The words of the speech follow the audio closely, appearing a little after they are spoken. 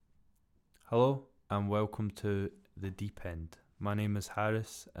Hello and welcome to The Deep End. My name is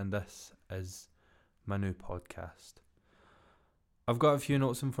Harris and this is my new podcast. I've got a few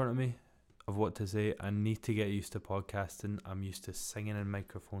notes in front of me of what to say. I need to get used to podcasting. I'm used to singing in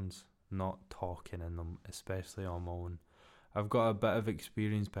microphones, not talking in them, especially on my own. I've got a bit of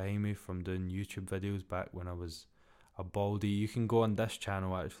experience behind me from doing YouTube videos back when I was a baldy. You can go on this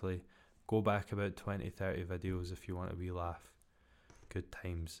channel actually, go back about 20-30 videos if you want a wee laugh. Good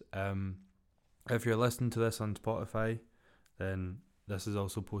times. If you're listening to this on Spotify, then this is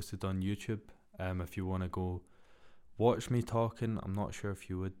also posted on YouTube. If you want to go watch me talking, I'm not sure if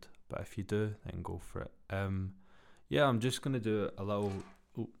you would, but if you do, then go for it. I'm just going to do a little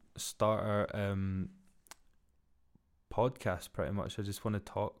starter podcast pretty much. I just want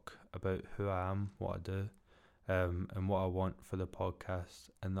to talk about who I am, what I do, and what I want for the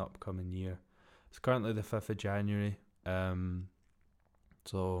podcast in the upcoming year. It's currently the 5th of January,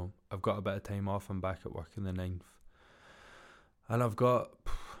 so I've got a bit of time off. I'm back at work on the 9th. And I've got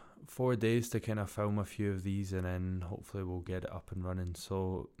 4 days to kind of film a few of these and then hopefully we'll get it up and running.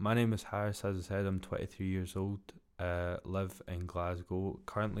 So my name is Harris, as I said. I'm 23 years old, live in Glasgow,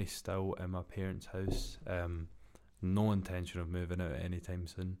 currently still in my parents' house. No intention of moving out anytime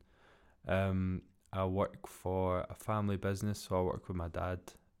soon. I work for a family business, so I work with my dad.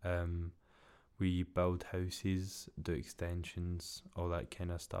 We build houses, do extensions, all that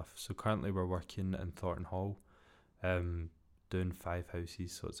kind of stuff. So currently we're working in Thornton Hall, doing 5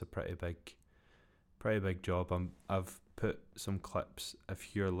 houses, so it's a pretty big job. I've put some clips.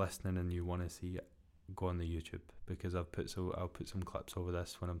 If you're listening and you want to see it, go on the YouTube, because I'll put some clips over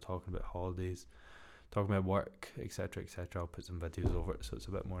this when I'm talking about holidays, talking about work, etc., etc. I'll put some videos over it so it's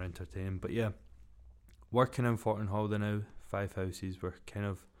a bit more entertaining. But yeah, working in Thornton Hall now, 5 houses. We're kind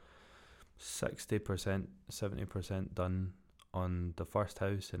of 60%, 70% done on the first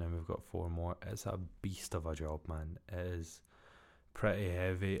house, and then we've got 4 more. It's a beast of a job, man. It is pretty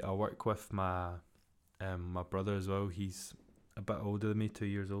heavy. I work with my brother as well. He's a bit older than me, 2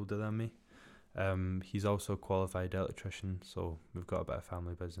 years older than me. He's also a qualified electrician, so we've got a bit of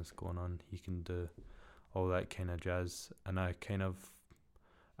family business going on. He can do all that kind of jazz, and I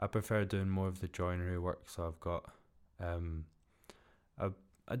prefer doing more of the joinery work, so I've got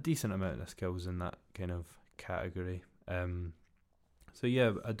a decent amount of skills in that kind of category. So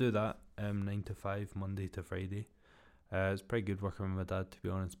yeah, I do that 9 to 5, Monday to Friday. It's pretty good working with my dad, to be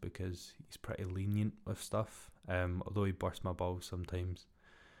honest, because he's pretty lenient with stuff. Although he bursts my balls sometimes,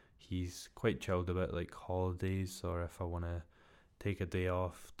 he's quite chilled about like holidays, or if I want to take a day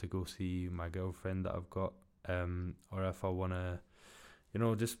off to go see my girlfriend that I've got, or if I want to,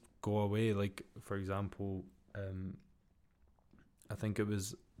 just go away. Like, for example, I think it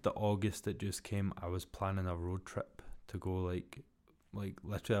was the August that just came. I was planning a road trip to go like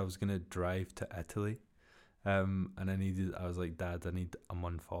literally I was gonna drive to Italy, and I was like, Dad, I need a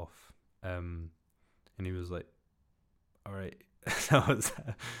month off, and he was like, all right. I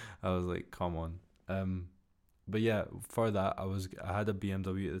was like, come on. But yeah, for that I had a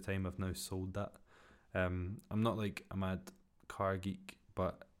BMW at the time. I've now sold that. I'm not like a mad car geek,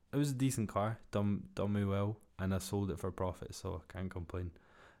 but it was a decent car, done me well, and I sold it for profit, so I can't complain.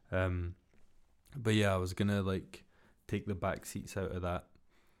 But yeah, I was gonna like take the back seats out of that,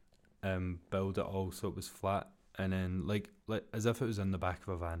 build it all so it was flat, and then like as if it was in the back of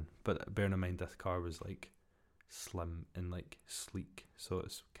a van. But bearing in mind this car was like slim and like sleek, so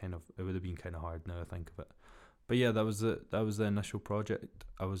it would have been kind of hard now I think of it. But yeah, that was the initial project.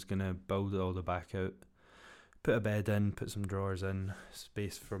 I was gonna build all the back out, put a bed in, put some drawers in,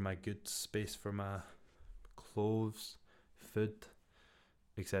 space for my goods, space for my clothes, food,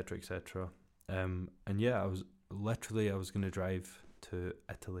 etc., etc. And yeah, I was going to drive to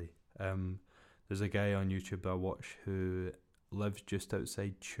Italy. There's a guy on YouTube I watch who lives just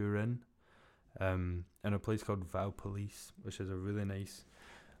outside Turin, in a place called Valpolicella, which is a really nice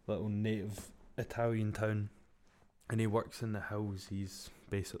little native Italian town. And he works in the hills. He's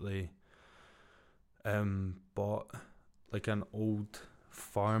basically bought like an old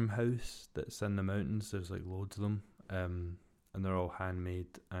farmhouse that's in the mountains. There's like loads of them, and they're all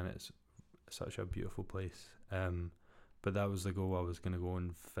handmade, and it's such a beautiful place. But that was the goal. I was going to go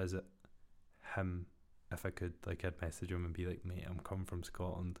and visit him if I could. Like, I'd message him and be like, mate, I'm coming from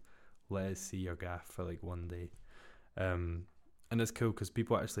Scotland, let us see your gaff for like one day. And it's cool because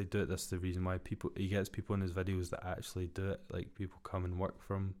people actually do it. That's the reason why he gets people in his videos that actually do it. Like, people come and work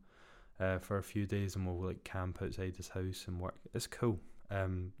for him for a few days, and we'll like camp outside his house and work. It's cool.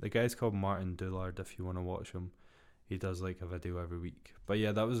 The guy's called Martin Doulard, if you want to watch him. He does like a video every week. But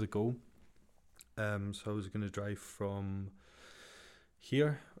yeah, that was the goal. So I was going to drive from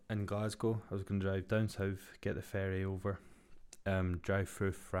here in Glasgow. I was going to drive down south, get the ferry over, drive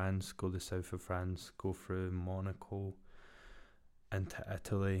through France, go the south of France, go through Monaco into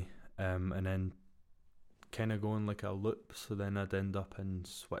Italy, and then kind of going like a loop. So then I'd end up in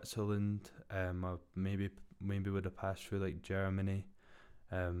Switzerland. I maybe would have passed through like Germany.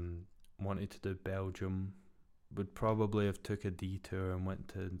 Wanted to do Belgium. Would probably have took a detour and went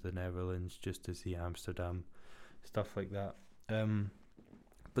to the Netherlands just to see Amsterdam, stuff like that.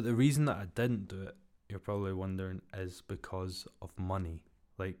 But the reason that I didn't do it, you're probably wondering, is because of money.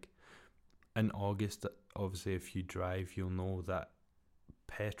 Like in August, obviously, if you drive, you'll know that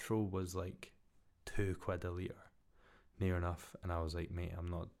petrol was like £2 a litre, near enough. And I was like, mate, I'm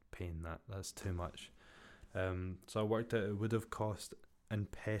not paying that. That's too much. So I worked out it would have cost in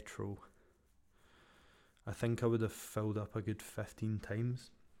petrol. I think I would have filled up a good 15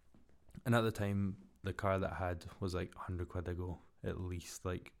 times. And at the time, the car that I had was like £100 a go, at least,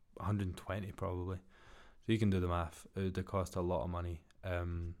 like 120 probably. So you can do the math. It would have cost a lot of money.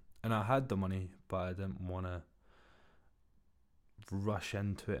 And I had the money, but I didn't want to rush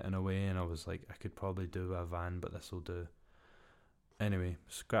into it in a way. And I was like, I could probably do a van, but this will do. Anyway,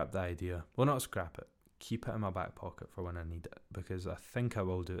 scrap the idea. Well, not scrap it. Keep it in my back pocket for when I need it, because I think I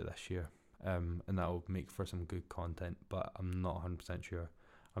will do it this year. And that'll make for some good content, but I'm not 100% sure.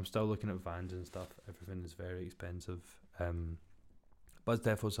 I'm still looking at vans and stuff. Everything is very expensive. But it's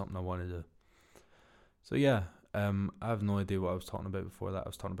definitely something I want to do. So yeah, I have no idea what I was talking about before that. I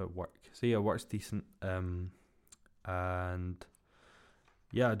was talking about work. So yeah, work's decent. And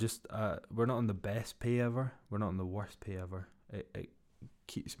yeah, just we're not on the best pay ever. We're not on the worst pay ever. It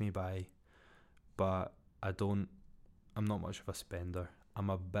keeps me by, but I'm not much of a spender. I'm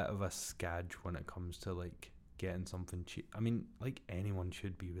a bit of a scadge when it comes to like getting something cheap. I mean, like anyone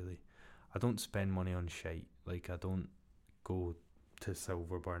should be, really. I don't spend money on shite. Like, I don't go to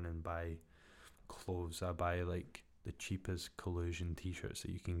Silverburn and buy clothes. I buy like the cheapest Collusion t-shirts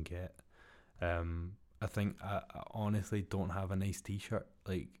that you can get. I think I honestly don't have a nice t-shirt.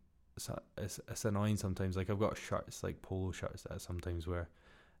 Like, it's annoying sometimes. Like, I've got shirts, like polo shirts that I sometimes wear.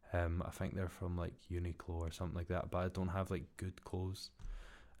 I think they're from like Uniqlo or something like that, but I don't have like good clothes.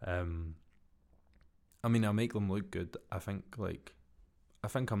 I mean, I make them look good. I think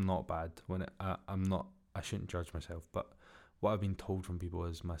I'm not bad when I'm not. I shouldn't judge myself, but what I've been told from people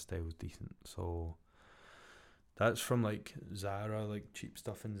is my style's decent. So that's from like Zara, like cheap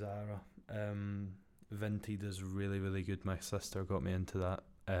stuff in Zara. Vinted is really, really good. My sister got me into that.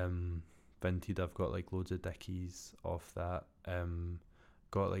 Vinted, I've got like loads of Dickies off that.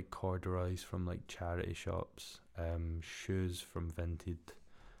 Got like corduroys from like charity shops. Shoes from Vinted.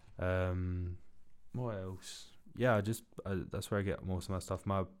 What else? Yeah, that's where I get most of my stuff.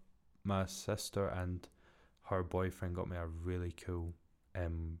 My sister and her boyfriend got me a really cool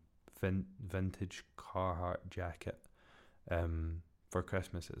vintage Carhartt jacket for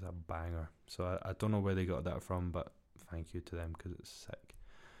Christmas. It's a banger. So I don't know where they got that from, but thank you to them because it's sick.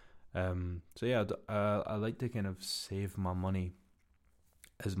 So yeah, I like to kind of save my money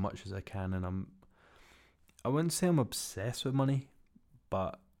as much as I can, and I wouldn't say I'm obsessed with money,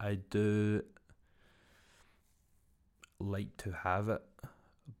 but I do like to have it,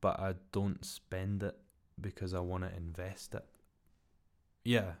 but I don't spend it because I want to invest it.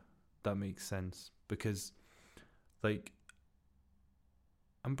 Yeah, that makes sense, because like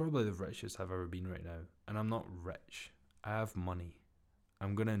I'm probably the richest I've ever been right now, and I'm not rich. I have money.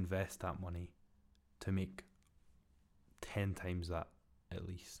 I'm going to invest that money to make 10 times that at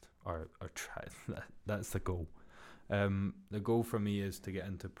least, or try. That's the goal. The goal for me is to get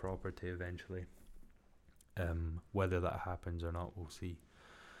into property eventually. Whether that happens or not, we'll see.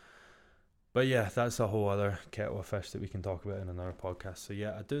 But yeah, that's a whole other kettle of fish that we can talk about in another podcast. So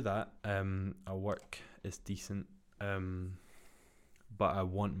yeah, I do that. I work is decent. But I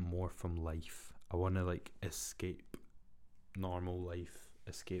want more from life. I want to like escape normal life,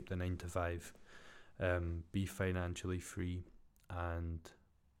 escape the 9 to 5, be financially free, and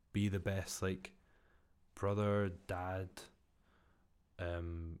be the best like brother, dad,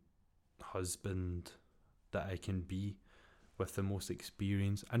 husband that I can be, with the most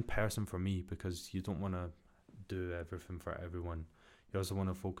experience and person for me, because you don't want to do everything for everyone. You also want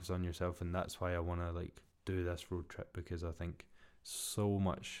to focus on yourself, and that's why I want to like do this road trip, because I think so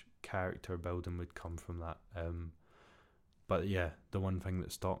much character building would come from that. But yeah, the one thing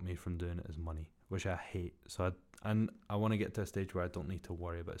that stopped me from doing it is money, which I hate. So I want to get to a stage where I don't need to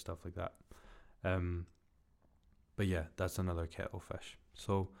worry about stuff like that. But yeah, that's another kettle fish.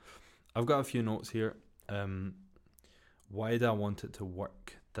 So I've got a few notes here. Why do I want it to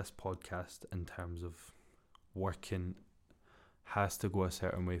work, this podcast, in terms of working has to go a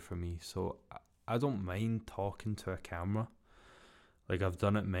certain way for me. So I don't mind talking to a camera. Like, I've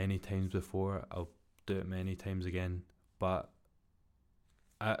done it many times before. I'll do it many times again. But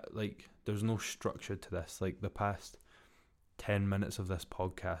there's no structure to this. Like, the past 10 minutes of this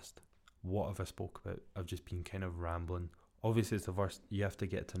podcast, what have I spoke about? I've just been kind of rambling. Obviously, it's the first, you have to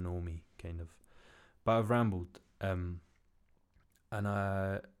get to know me, kind of. But I've rambled. And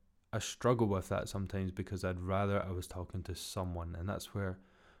I struggle with that sometimes, because I'd rather I was talking to someone. And that's where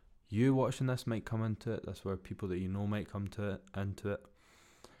you watching this might come into it. That's where people that you know might come into it.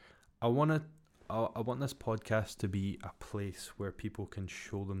 I want this podcast to be a place where people can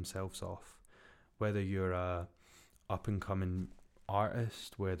show themselves off. Whether you're a up and coming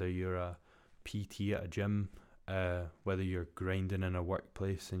artist, whether you're a PT at a gym, whether you're grinding in a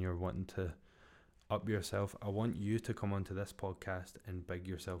workplace and you're wanting to up yourself, I want you to come onto this podcast and big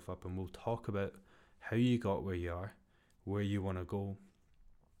yourself up, and we'll talk about how you got where you are, where you want to go,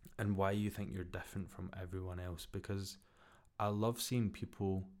 and why you think you're different from everyone else. Because I love seeing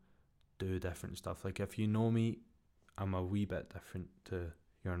people do different stuff. Like, if you know me, I'm a wee bit different to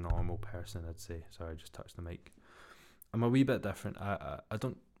your normal person, I'd say. Sorry, I just touched the mic. I'm a wee bit different. I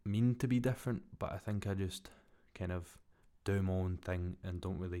don't mean to be different, but I think I just kind of do my own thing and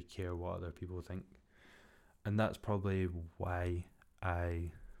don't really care what other people think. And that's probably why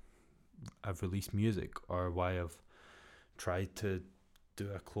I've released music, or why I've tried to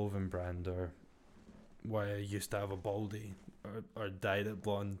do a clothing brand, or why I used to have a baldy or dyed it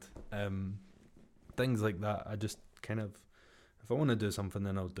blonde. Things like that. I just kind of, if I want to do something,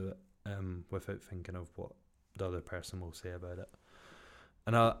 then I'll do it, without thinking of what the other person will say about it.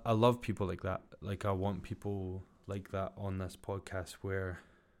 And I love people like that. Like, I want people like that on this podcast, where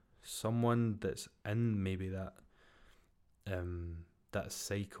someone that's in maybe that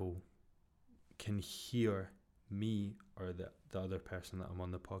cycle can hear me, or the other person that I'm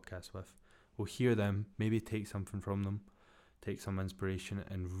on the podcast with, will hear them, maybe take something from them, take some inspiration,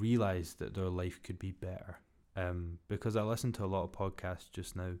 and realise that their life could be better. Because I listen to a lot of podcasts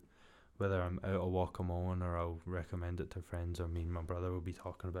just now, whether I'm out a walk I'm on, or I'll recommend it to friends, or me and my brother will be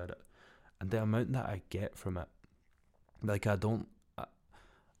talking about it, and the amount that I get from it, like, I don't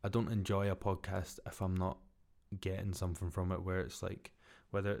enjoy a podcast if I'm not getting something from it, where it's like,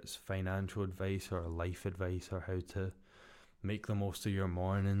 whether it's financial advice or life advice, or how to make the most of your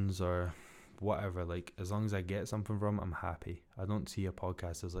mornings, or whatever. Like, as long as I get something from it, I'm happy. I don't see a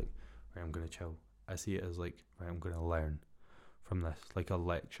podcast as like, right, I'm going to chill. I see it as like, right, I'm going to learn from this, like a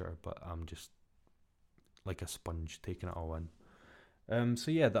lecture, but I'm just like a sponge taking it all in. So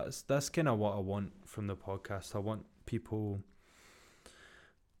yeah, that's kind of what I want from the podcast. I want people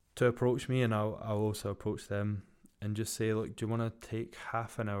to approach me, and I'll also approach them and just say, look, do you want to take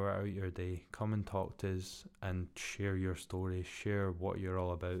half an hour out of your day, come and talk to us and share your story, share what you're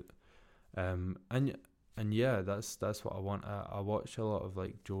all about. And yeah, that's what I want. I watch a lot of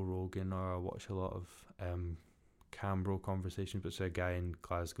like Joe Rogan, or I watch a lot of Cambro Conversations, which is a guy in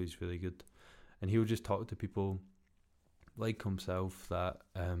Glasgow. He's really good, and he'll just talk to people like himself that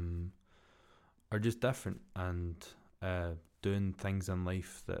are just different, and doing things in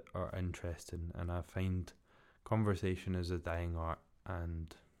life that are interesting. And I find conversation is a dying art,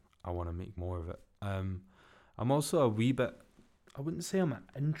 and I want to make more of it. I'm also a wee bit, I wouldn't say I'm an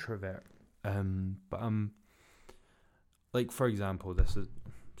introvert, but I'm, like, for example, this is,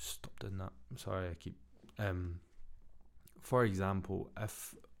 stop doing that, I'm sorry, I keep, for example,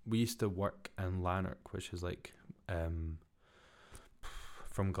 if we used to work in Lanark, which is like,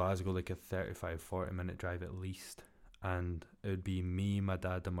 from Glasgow, like a 35-40 minute drive at least, and it would be me, my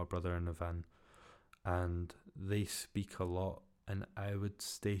dad and my brother in the van, and they speak a lot, and I would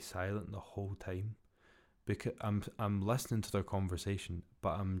stay silent the whole time, because I'm listening to their conversation,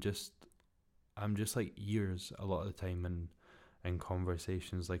 but I'm just like ears a lot of the time in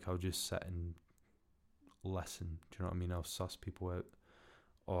conversations. Like, I'll just sit and listen, do you know what I mean? I'll suss people out,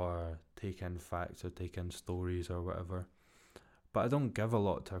 or take in facts, or take in stories, or whatever, but I don't give a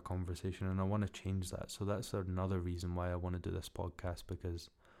lot to a conversation, and I want to change that. So that's another reason why I want to do this podcast, because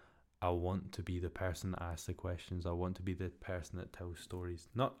I want to be the person that asks the questions. I want to be the person that tells stories.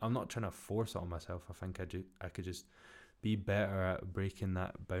 I'm not trying to force it on myself. I think I could just be better at breaking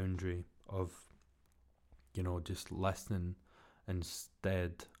that boundary of, just listening.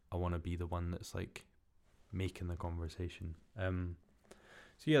 Instead, I want to be the one that's like making the conversation.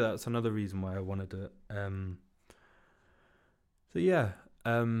 So yeah, that's another reason why I want to do it. So yeah,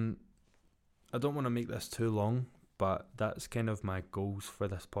 I don't want to make this too long, but that's kind of my goals for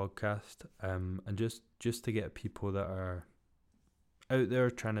this podcast. And just to get people that are out there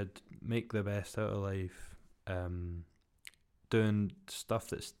trying to make the best out of life, doing stuff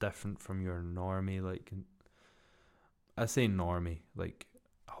that's different from your normie. Like, I say normie, like,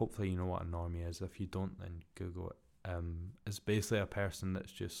 hopefully you know what a normie is. If you don't, then Google it. It's basically a person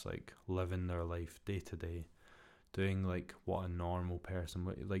that's just like living their life day to day, doing like what a normal person,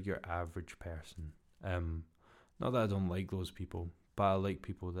 like your average person. Not that I don't like those people, but I like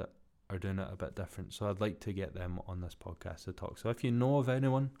people that are doing it a bit different. So I'd like to get them on this podcast to talk. So if you know of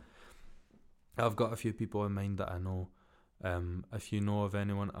anyone, I've got a few people in mind that I know. If you know of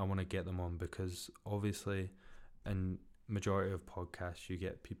anyone, I want to get them on, because obviously in majority of podcasts you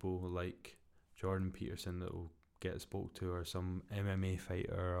get people like Jordan Peterson that will get spoke to, or some MMA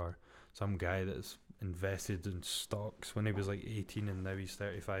fighter, or some guy that's invested in stocks when he was like 18 and now he's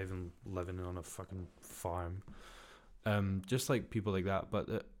 35 and living on a fucking farm. Just like people like that.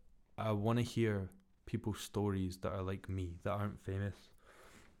 But I want to hear people's stories that are like me, that aren't famous,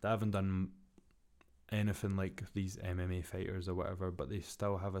 that haven't done anything like these MMA fighters or whatever, but they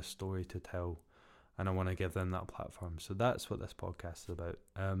still have a story to tell, and I want to give them that platform. So that's what this podcast is about.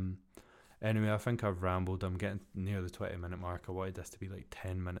 Anyway, I think I've rambled. I'm getting near the 20-minute mark. I wanted this to be like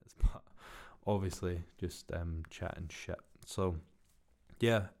 10 minutes, but obviously just chatting shit. So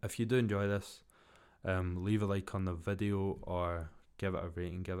yeah, if you do enjoy this, leave a like on the video or give it a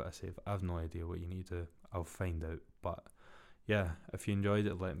rating, give it a save. I have no idea what you need to. I'll find out. But yeah, if you enjoyed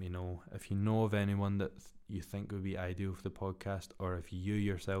it, let me know. If you know of anyone that you think would be ideal for the podcast, or if you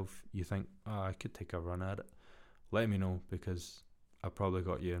yourself, you think, I could take a run at it, let me know, because I probably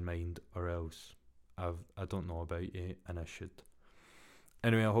got you in mind, or else I don't know about you and I should.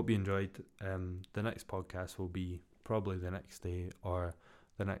 Anyway, I hope you enjoyed. The next podcast will be probably the next day, or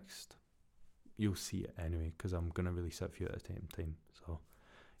the next. You'll see it anyway, because I'm going to release it for you at the same time. So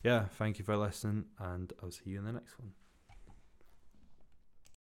yeah, thank you for listening, and I'll see you in the next one.